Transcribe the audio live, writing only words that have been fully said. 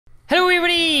Hello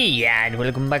everybody, and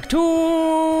welcome back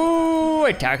to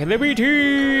Attack of the B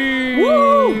Team!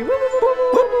 Woo!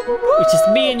 It's just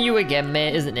me and you again,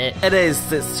 mate, isn't it? It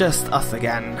is, it's just us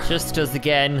again. Just us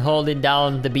again, holding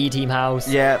down the B Team house.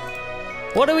 Yeah.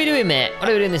 What are we doing, mate? What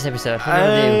are we doing this episode? What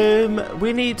are we do?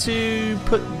 We need to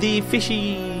put the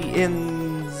fishy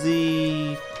in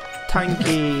the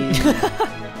tanky.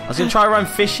 I was going to try to run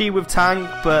fishy with tank,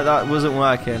 but that wasn't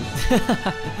working.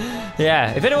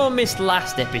 Yeah, if anyone missed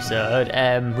last episode,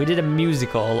 we did a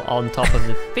musical on top of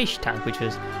the fish tank, which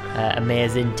was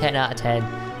amazing, 10 out of 10.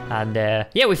 And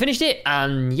yeah, we finished it,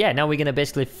 and yeah, now we're going to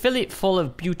basically fill it full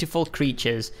of beautiful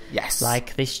creatures. Yes.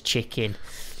 Like this chicken.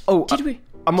 Oh,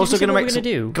 I'm also going to make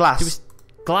some glass.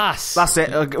 Glass. That's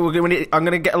it. I'm going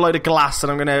to get a load of glass,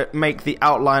 and I'm going to make the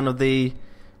outline of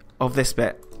this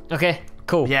bit. Okay,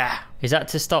 cool. Yeah. Is that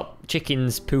to stop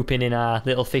chickens pooping in our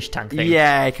little fish tank thing?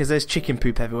 Yeah, because there's chicken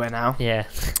poop everywhere now. Yeah,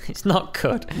 it's not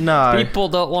good. No. People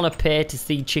don't want to pay to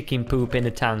see chicken poop in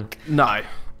a tank. No.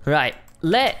 Right,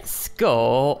 let's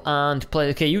go and play.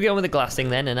 Okay, you get on with the glass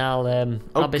thing then, and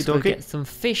I'll basically get some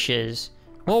fishes.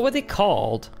 What were they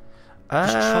called?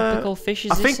 Just tropical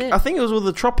fishes. I think it was all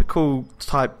the tropical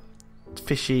type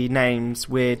fishy names,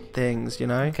 weird things, you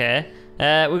know. Okay,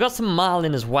 we got some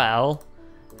marlin as well.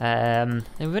 And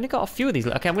we've only got a few of these.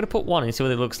 Okay, I'm going to put one and see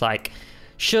what it looks like.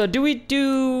 Sure, do we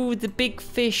do the big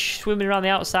fish swimming around the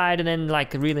outside and then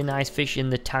like a really nice fish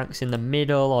in the tanks in the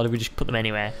middle, or do we just put them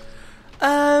anywhere?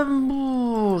 I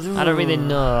don't really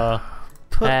know.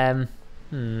 Well,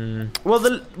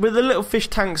 the little fish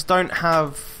tanks don't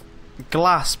have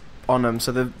glass on them,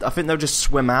 so I think they'll just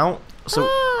swim out. So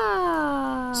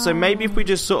maybe if we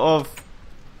just sort of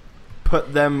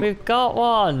put them. We've got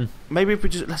one. Maybe if we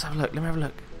just let's have a look. Let me have a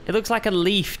look. It looks like a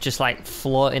leaf just like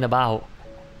floating about.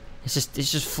 It's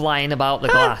just flying about the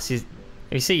glass. Have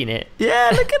you seen it?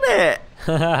 Yeah, look at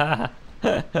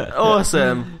it.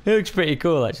 Awesome. It looks pretty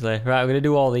cool actually. Right, I'm gonna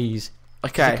do all these.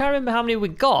 Okay. I can't remember how many we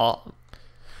got.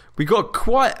 We got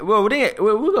quite well. We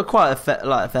got quite a fair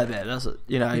bit. That's,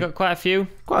 you know. We got quite a few.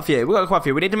 Quite a few. We got quite a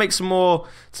few. We need to make some more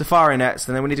safari nets,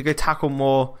 and then we need to go tackle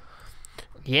more.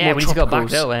 Yeah, more we need to go back,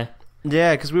 don't we?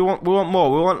 Yeah, because we want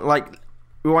more.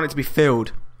 We want it to be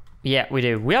filled. Yeah, we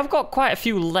do. We have got quite a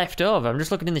few left over. I'm just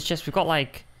looking in the chest. We've got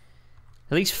like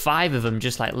at least 5 of them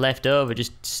just like left over,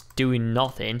 just doing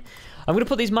nothing. I'm gonna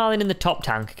put these marlin in the top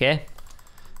tank, okay?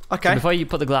 Okay. So before you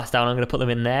put the glass down, I'm gonna put them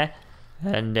in there,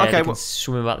 and they can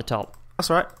swim about the top.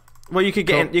 That's all right. Well, you could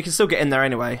get in. You can still get in there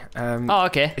anyway. Oh,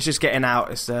 okay. It's just getting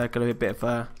out. It's gonna be a bit of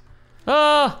a.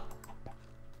 Oh.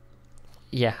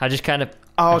 Yeah, I just kind of.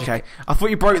 Oh, okay. I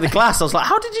thought you broke the glass. I was like,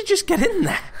 how did you just get in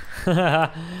there?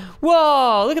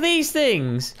 Whoa, look at these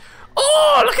things.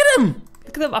 Oh, look at them.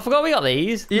 Look at them. I forgot we got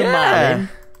these. Yeah.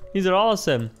 These are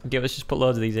awesome. Okay, let's just put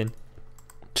loads of these in.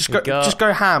 Just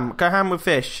go ham. Go ham with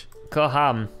fish. Go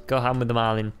ham. Go ham with the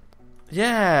marlin.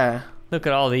 Yeah. Look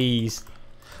at all these.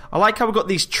 I like how we've got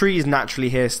these trees naturally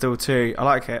here still too. I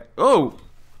like it. Oh.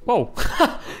 Whoa.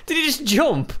 Did he just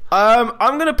jump? I'm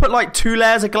going to put like 2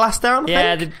 layers of glass down,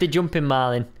 I think. The jumping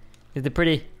marlin. They're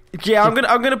pretty. Yeah, I'm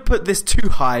gonna put this too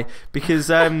high because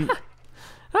How did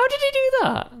he do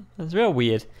that? That's real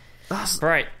weird.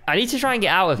 Right, I need to try and get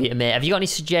out of here, mate. Have you got any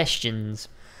suggestions?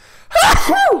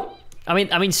 I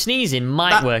mean, sneezing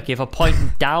might work if I point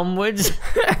downwards.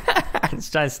 Let's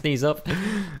try and sneeze up. Do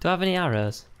I have any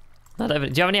arrows? Do you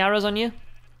have any arrows on you?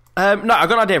 No, I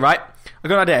got an idea, right?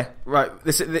 Right,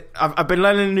 I've been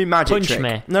learning a new magic trick.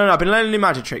 Me. No, I've been learning a new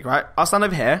magic trick, right? I'll stand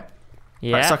over here.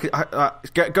 Yeah. Right,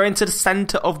 so go into the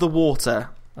centre of the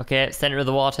water. Okay, centre of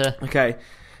the water. Okay.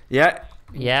 Yeah?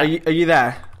 Yeah. Are you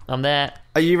there? I'm there.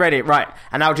 Are you ready? Right.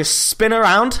 And I'll just spin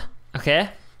around. Okay.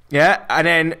 Yeah, and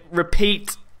then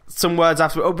repeat some words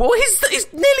after. Oh, boy,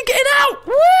 he's nearly getting out!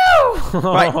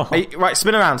 Woo! Right,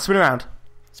 spin around.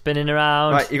 Spinning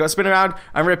around. Right, you got to spin around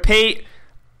and repeat.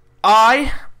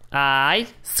 I.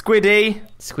 Squiddy.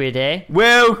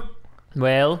 Will.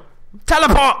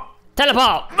 Teleport!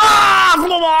 Ah!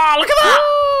 Look at that!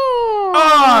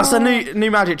 Oh, it's a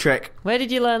new magic trick. Where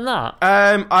did you learn that?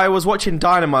 I was watching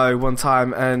Dynamo one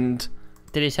time and.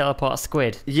 Did he teleport a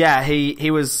squid? Yeah, he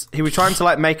was trying to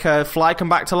like make a fly come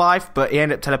back to life, but he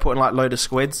ended up teleporting like a load of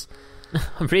squids.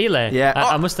 Really? Yeah.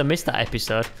 I must have missed that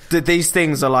episode. These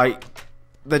things are like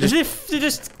they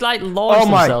just like launch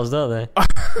themselves, don't they?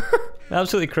 They're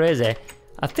absolutely crazy.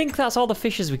 I think that's all the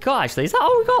fishes we got, actually. Is that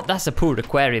all we got? That's a poor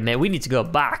aquarium, mate. We need to go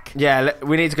back. Yeah,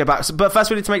 we need to go back. But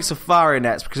first we need to make safari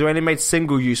nets, because we only made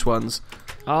single-use ones.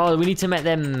 Oh, we need to make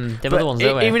them other ones,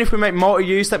 don't we? Even if we make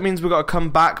multi-use, that means we've got to come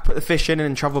back, put the fish in, and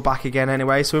then travel back again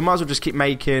anyway. So we might as well just keep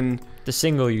making... The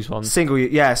single-use ones?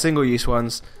 Single-use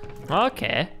ones.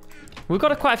 Okay. We've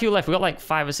got quite a few left. We've got like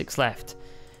 5 or 6 left.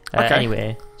 Okay.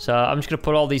 Anyway, so I'm just gonna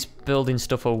put all these building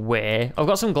stuff away. I've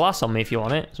got some glass on me if you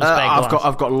want it. Some spare glass.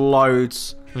 I've got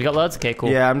loads. You got loads? Okay, cool.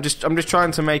 Yeah, I'm just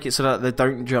trying to make it so that they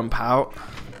don't jump out.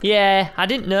 Yeah, I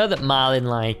didn't know that Marlin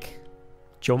like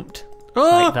jumped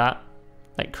Oh! like that,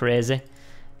 like crazy.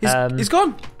 He's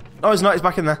gone. Oh, he's not. He's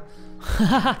back in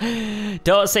there.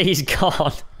 Don't say he's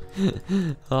gone.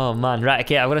 Oh man, right?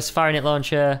 Okay, I've got a safari net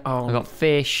launcher. Oh. I've got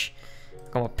fish.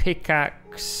 I've got my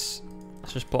pickaxe.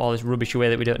 Let's just put all this rubbish away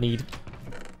that we don't need.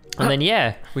 And then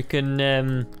yeah, we can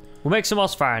we'll make some more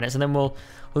safari nets, and then we'll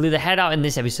either head out in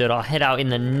this episode or head out in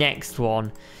the next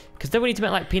one. Because then we need to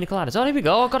make like pina coladas. Oh, here we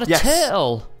go. I've got a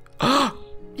turtle.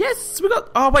 Yes, we got.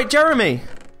 Oh wait, Jeremy.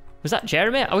 Was that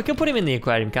Jeremy? Oh, we can put him in the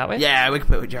aquarium, can't we? Yeah, we can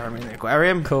put Jeremy in the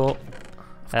aquarium. Cool.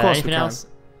 Of course anything we can. else?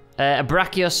 A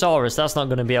Brachiosaurus. That's not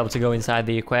going to be able to go inside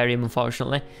the aquarium,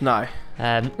 unfortunately. No.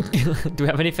 Do we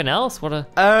have anything else? What a...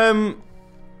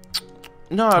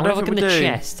 No, I don't look think in we the do.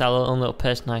 chest, our little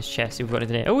personalised chest. If we've got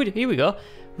anything in it. Oh, here we go.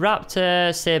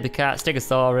 Raptor, saber cat,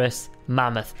 stegosaurus,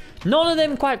 mammoth. None of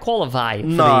them quite qualify for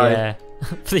the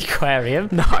for the aquarium.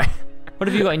 No. What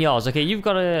have you got in yours? Okay, you've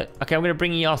got a... Okay, I'm going to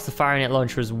bring you your safari net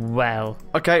launcher as well.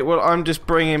 Okay, well, I'm just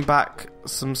bringing back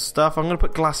some stuff. I'm going to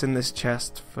put glass in this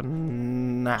chest for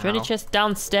now. Is there any chest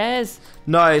downstairs?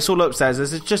 No, it's all upstairs.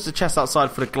 There's just a chest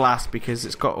outside for the glass because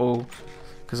it's got all...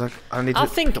 Because I need to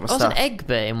pick up my was stuff. an egg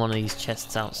bit in one of these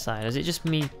chests outside. Is it just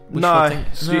me No,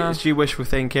 it's you wishful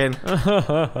thinking.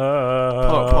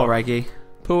 Poor Eggy.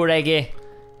 Poor Eggy.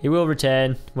 He will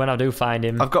return when I do find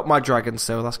him. I've got my dragon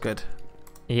still, that's good.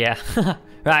 Yeah. Right,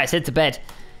 let's head to bed.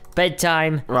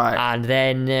 Bedtime. Right. And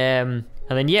then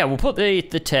yeah, we'll put the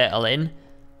turtle in.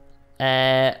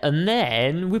 And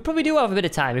then we probably do have a bit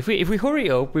of time. If we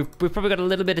hurry up, we've probably got a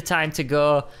little bit of time to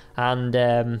go and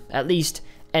at least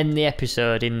end the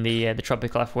episode in the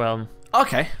tropical F realm.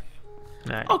 Okay.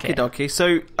 Right, Okie dokie.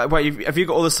 So, wait, have you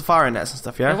got all the safari nets and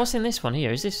stuff, yeah? What's in this one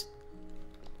here? Is this...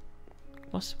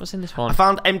 What's in this one? I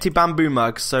found empty bamboo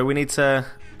mugs, so we need to...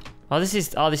 This is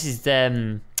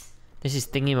thingamabob.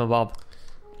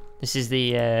 This is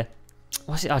the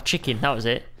what's it? Oh, chicken. That was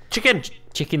it. Chicken.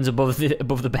 Chicken's above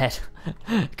the bed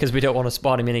because we don't want to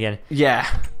spawn him in again. Yeah.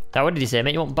 Now, what did he say,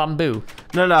 mate? You want bamboo?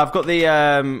 No, I've got the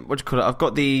what do you call it? I've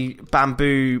got the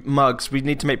bamboo mugs. We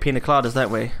need to make pina coladas,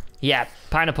 don't we? Yeah,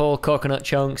 pineapple, coconut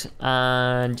chunks,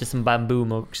 and just some bamboo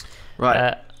mugs.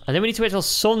 Right. And then we need to wait till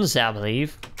sunset, I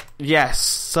believe. Yes.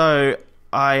 So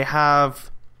I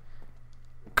have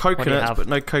coconuts, but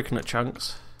no coconut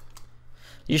chunks.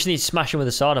 You just need to smash them with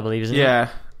a sword, I believe, isn't it? Yeah.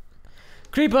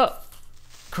 Creeper.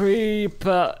 There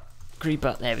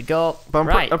we go. But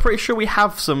right. I'm pretty sure we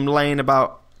have some laying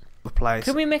about the place.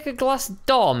 Can we make a glass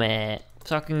door, mate?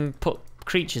 So I can put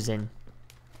creatures in.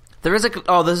 There's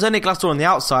only a glass door on the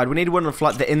outside. We need one for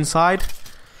like the inside.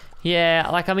 Yeah,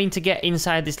 like I mean to get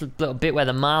inside this little bit where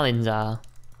the Marlins are.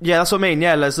 Yeah, that's what I mean.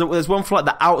 Yeah, there's one for like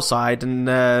the outside and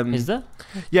Is there?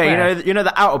 Yeah, Where? you know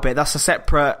the outer bit. That's a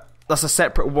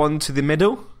separate one to the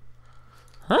middle.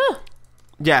 Huh?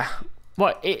 Yeah.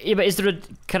 What? But is there a?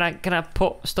 Can I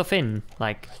put stuff in?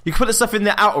 Like you can put the stuff in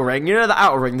the outer ring. You know the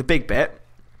outer ring, the big bit.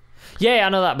 Yeah, I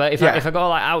know that. But if Yeah. I go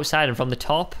like outside and from the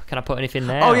top, can I put anything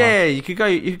there? Oh or? yeah, you could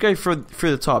go through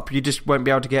the top. You just won't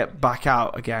be able to get back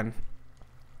out again.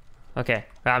 Okay,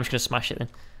 right. I'm just gonna smash it then.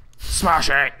 Smash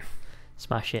it.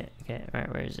 Smash it. Okay,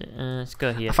 right. Where is it? Let's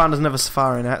go here. I found another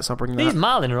safari net, so I'll bring that. These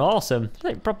Marlin are awesome. It's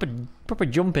like proper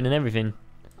jumping and everything.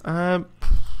 Right,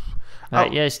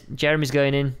 yes, Jeremy's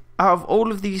going in. Out of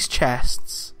all of these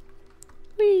chests,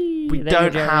 Whee! we There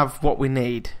don't you go, have what we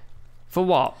need. For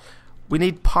what? We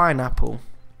need pineapple.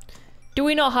 Do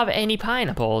we not have any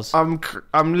pineapples? I'm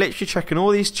literally checking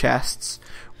all these chests.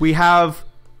 We have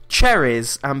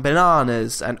cherries and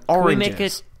bananas and oranges. Can we make a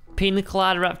pina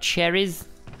colada out of cherries?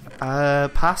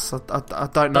 Pass. I don't know. I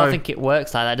don't think it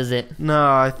works like that, does it?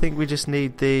 No, I think we just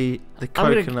need the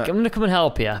coconut. I'm gonna come and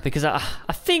help you because I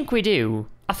think we do.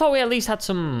 I thought we at least had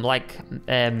some like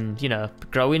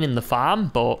growing in the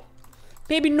farm, but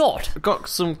maybe not. I've got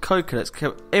some coconuts.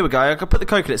 Here we go. I can put the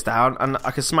coconuts down and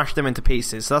I can smash them into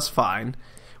pieces. So that's fine.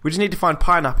 We just need to find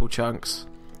pineapple chunks.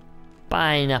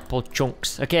 Pineapple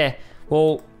chunks. Okay.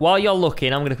 Well, while you're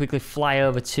looking, I'm gonna quickly fly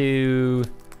over to.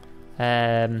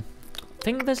 I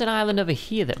think there's an island over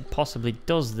here that possibly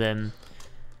does them.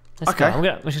 Let's Okay. go.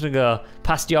 I'm just gonna go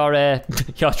past your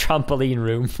your trampoline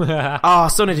room. I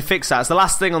still need to fix that. It's the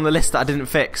last thing on the list that I didn't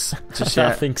fix just I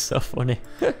yet. think so funny.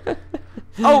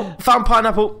 Oh, found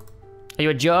pineapple. Are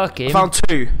you joking? I found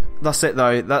 2. That's it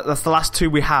though. That's the last 2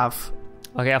 we have.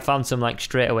 Okay, I found some like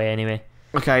straight away anyway.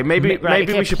 Okay, maybe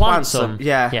Okay, we should plant plant some.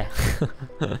 Yeah.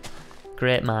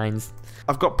 Great minds.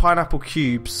 I've got pineapple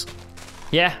cubes.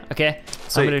 Yeah, okay.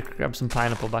 So- I'm going to grab some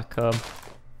pineapple back home.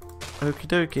 Okie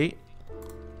dokie.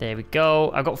 There we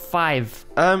go. I've got 5.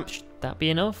 Should that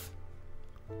be enough?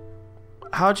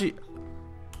 How'd you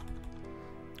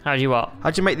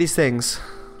make these things?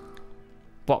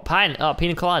 What, pina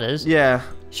coladas? Yeah.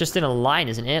 It's just in a line,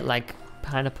 isn't it? Like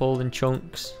pineapple in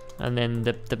chunks, and then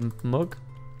the mug.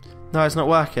 No, it's not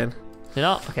working. You're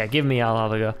not? Okay, give me. I'll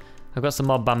have a go. I've got some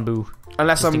more bamboo.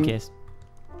 Unless just in case.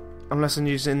 Unless I'm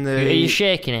using the. Are you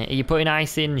shaking it? Are you putting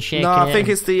ice in and shaking it? No, I think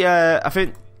it's the. I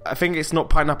think it's not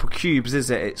pineapple cubes, is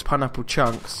it? It's pineapple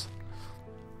chunks.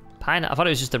 I thought it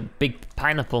was just a big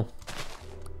pineapple.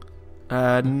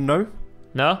 No.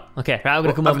 No? Okay, right. I'm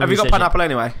gonna come over. Have you got pineapple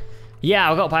anyway? Yeah,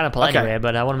 I've got pineapple anyway,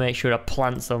 but I want to make sure I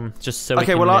plant some just so.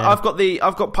 Okay, I've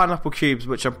got pineapple cubes,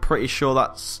 which I'm pretty sure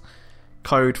that's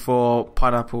code for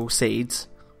pineapple seeds.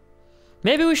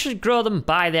 Maybe we should grow them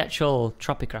by the actual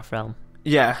Tropicraft realm.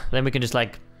 Yeah. Then we can just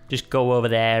go over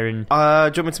there and. Do you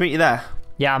want me to meet you there?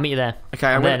 Yeah, I'll meet you there. Okay,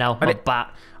 I'm there now.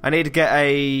 I need to get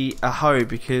a hoe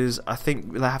because I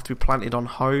think they have to be planted on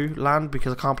hoe land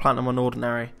because I can't plant them on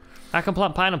ordinary. I can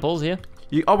plant pineapples here.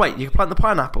 Oh wait, you can plant the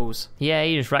pineapples? Yeah,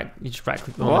 you just right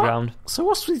click them on the ground. So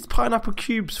what's these pineapple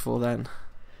cubes for then?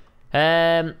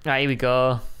 Right, here we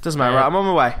go. Doesn't matter, right, I'm on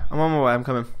my way. I'm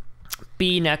coming.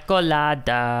 Pina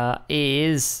colada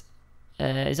is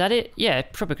that it? Yeah,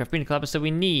 Tropicraft pina colada. So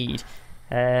we need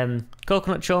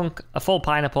coconut chunk, a full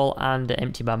pineapple, and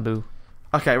empty bamboo.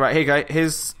 Okay, right, here you go.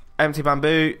 Here's empty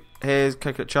bamboo, here's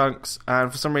coconut chunks,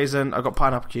 and for some reason I've got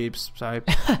pineapple cubes, so...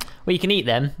 Well, you can eat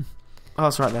them. Oh,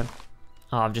 that's right then.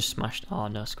 Oh, I've just smashed... Oh,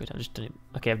 no, Squid, I've just done it.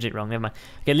 Okay, I've done it wrong, never mind.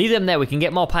 Okay, leave them there. We can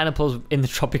get more pineapples in the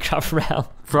Tropicraft realm.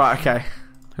 Right, okay.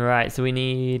 Right, so we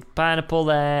need pineapple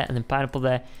there, and then pineapple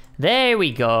there. There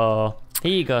we go.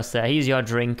 Here you go, sir. Here's your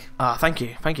drink. Ah, thank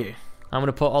you. I'm going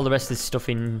to put all the rest of this stuff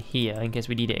in here in case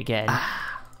we need it again.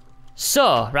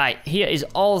 So, right, here is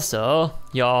also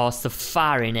your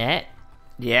safari net.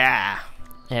 Yeah.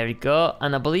 There we go.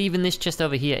 And I believe in this chest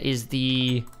over here is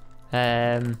the...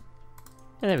 there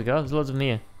we go. There's loads of them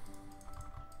here.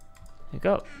 There we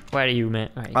go. Where are you,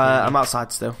 mate? Right, I'm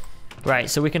outside still. Right,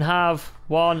 so we can have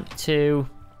 1, 2,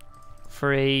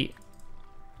 3,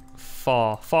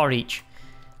 4. 4 each.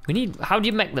 We need... How do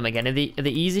you make them again? Are they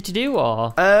easy to do,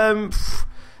 or...?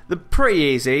 They're pretty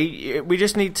easy. We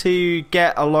just need to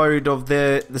get a load of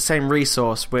the same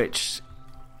resource, which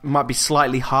might be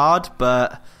slightly hard,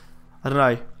 but I don't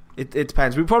know. It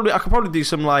depends. I could probably do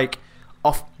some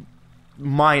off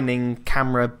mining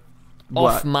camera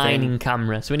work. Off mining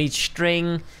camera. So we need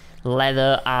string,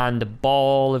 leather, and a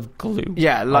ball of glue.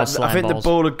 Yeah, I think the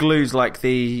ball of glue is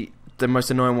the most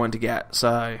annoying one to get.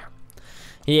 So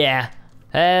yeah.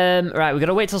 Right, we've got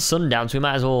to wait till sundown, so we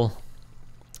might as well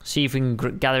see if we can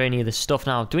gather any of this stuff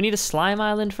now. Do we need a slime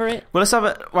island for it? Well, let's have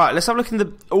a look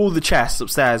in all the chests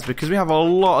upstairs because we have a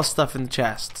lot of stuff in the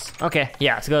chests. Okay,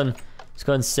 yeah, let's go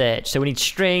and search. So we need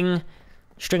string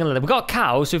and leather. We've got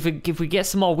cows, so if we get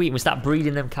some more wheat and we start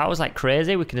breeding them cows like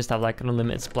crazy, we can just have an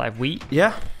unlimited supply of wheat.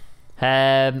 Yeah.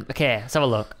 Okay, let's have a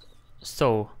look.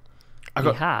 So I've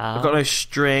got no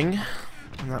string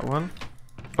in that one.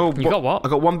 Oh, you got what? I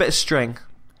got 1 bit of string.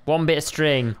 1 bit of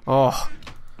string. Oh.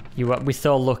 We're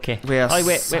so lucky. Wait, what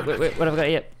have I got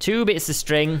here? 2 bits of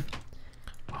string.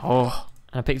 Oh.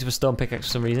 And I picked up a stone pickaxe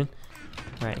for some reason.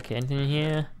 Right, okay, anything in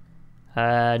here?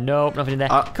 Nope, nothing in there.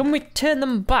 Can we turn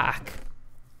them back?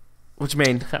 What do you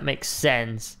mean? If that makes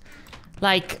sense.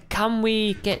 Can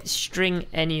we get string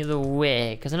any other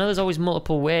way? Because I know there's always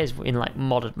multiple ways in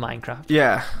modded Minecraft.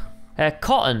 Yeah.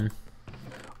 Cotton.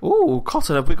 Ooh,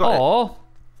 cotton. Have we got? Or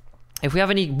if we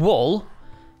have any wool,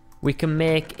 we can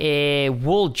make a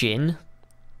wool gin,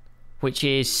 which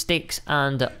is sticks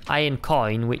and iron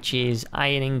coin, which is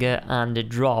iron ingot and a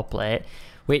draw plate,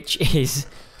 which is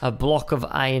a block of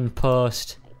iron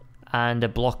post and a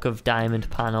block of diamond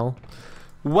panel.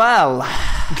 Well,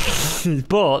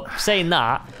 but saying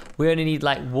that, we only need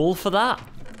wool for that.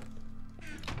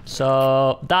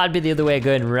 So that'd be the other way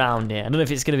going around here. I don't know if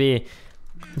it's going to be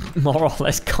more or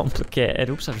less complicated.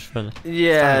 Oops, I just run.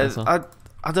 Yeah,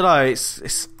 I don't know.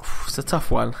 It's a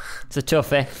tough one. It's a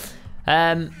toughie.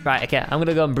 Right, okay. I'm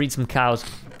gonna go and breed some cows.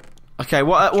 Okay,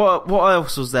 what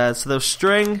else was there? So there was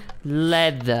string,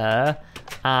 leather,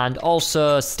 and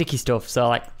also sticky stuff.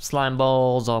 So slime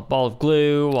balls or ball of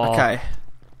glue. Or, okay.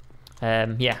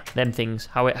 Yeah, them things.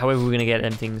 However, we're gonna get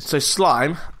them things. So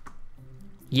slime.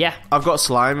 Yeah. I've got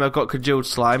slime. I've got congealed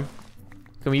slime.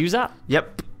 Can we use that?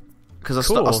 Yep. Because I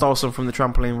stole some from the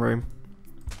trampoline room.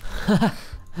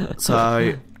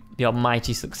 So the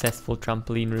almighty successful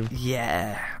trampoline room.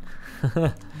 Yeah.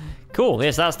 Cool.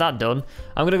 Yes, that's that done.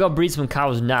 I'm gonna go breed some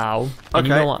cows now. And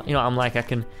you know what? You know what I'm like. I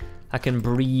can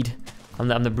breed. I'm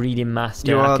the breeding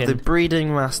master. You are the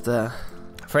breeding master.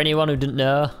 For anyone who didn't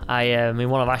know, I in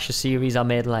one of Ash's series I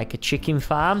made like a chicken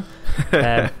farm.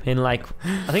 In like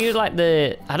I think it was like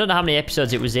I don't know how many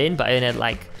episodes it was in, but I had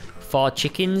like 4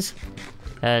 chickens.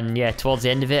 And yeah, towards the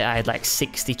end of it, I had like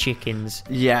 60 chickens.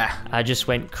 Yeah. I just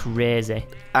went crazy.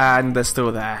 And they're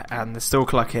still there, and they're still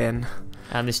clucking.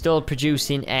 And they're still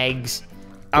producing eggs.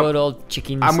 Good old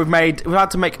chickens. And we've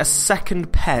had to make a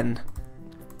second pen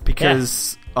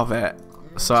because of it.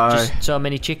 So just so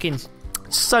many chickens.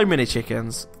 So many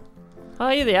chickens. Oh,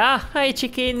 here they are. Hi,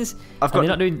 chickens. They're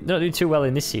not doing too well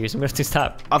in this series. I'm going to have to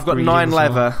start. I've got 9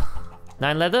 leather.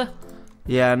 9 leather?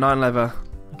 Yeah, 9 leather.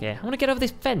 Okay, I'm going to get over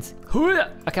this fence.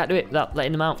 I can't do it without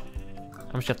letting them out.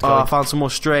 I'm just going to I found some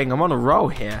more string. I'm on a roll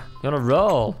here. You're on a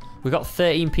roll. We've got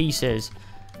 13 pieces.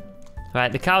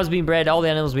 Right, the cow's been bred. All the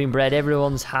animals been bred.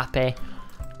 Everyone's happy.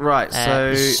 Right,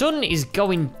 so... the sun is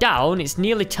going down. It's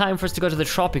nearly time for us to go to the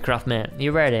Tropicraft, mate. Are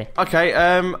you ready? Okay,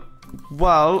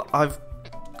 well, I've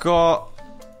got...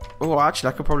 Oh, actually,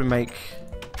 I could probably make...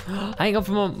 I ain't gone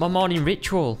for my morning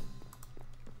ritual.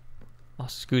 Oh,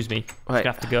 excuse me. I'm gonna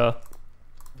have to go.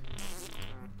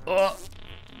 Oh,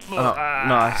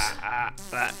 nice.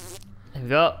 There we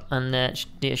go. And just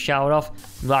need a shower off.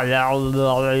 Nice.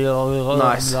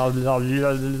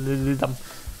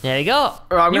 There you go.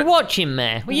 Right, You're watching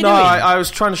me. What are you doing? I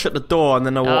was trying to shut the door and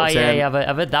then I walked in. Yeah,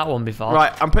 I've heard that one before.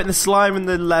 Right, I'm putting the slime in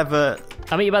the leather.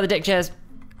 I'll meet you by the deck chairs.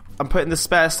 I'm putting the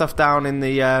spare stuff down in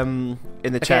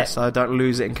the chest so I don't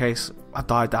lose it in case I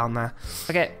die down there.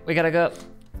 Okay, we gotta go.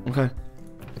 Okay.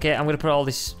 Okay, I'm gonna put all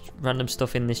this random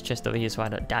stuff in this chest over here so I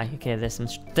don't die. Okay, there's some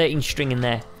 13 string in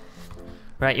there.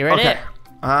 Right, you ready? Okay.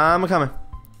 I'm coming.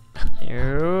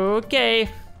 Okay.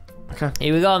 Okay.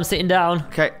 Here we go, I'm sitting down.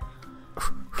 Okay.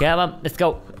 Come on, let's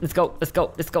go. Let's go.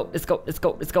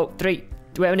 3.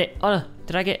 Wait a minute. Oh no,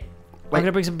 did I get... I'm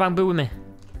gonna bring some bamboo with me.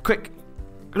 Quick.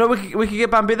 No, we can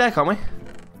get bamboo there, can't we?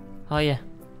 Oh yeah.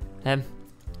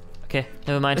 Okay,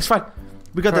 never mind. It's fine.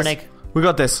 We got this. An egg. We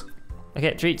got this.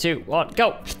 Okay, 3, 2, 1,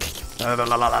 go.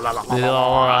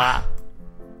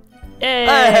 Hey!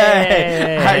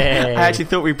 I actually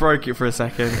thought we broke it for a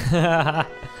second.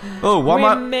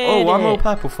 One more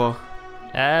purple for.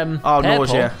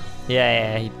 Nausea.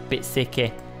 Yeah, a bit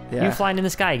sicky. Yeah. You flying in the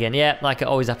sky again? Yeah, like it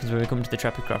always happens when we come to the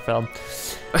Tropicraft film.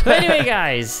 But anyway,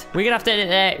 guys, we're gonna have to end it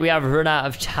there. We have run out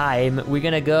of time. We're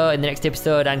gonna go in the next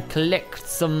episode and collect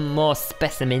some more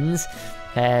specimens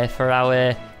for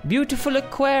our beautiful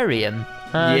aquarium.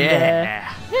 And,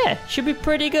 yeah, should be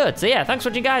pretty good. So yeah, thanks for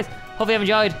watching, guys. Hope you have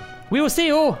enjoyed. We will see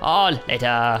you all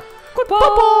later. Goodbye.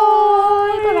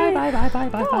 Bye. Bye. Bye. Bye. Bye.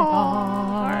 Bye.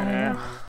 Bye. Bye.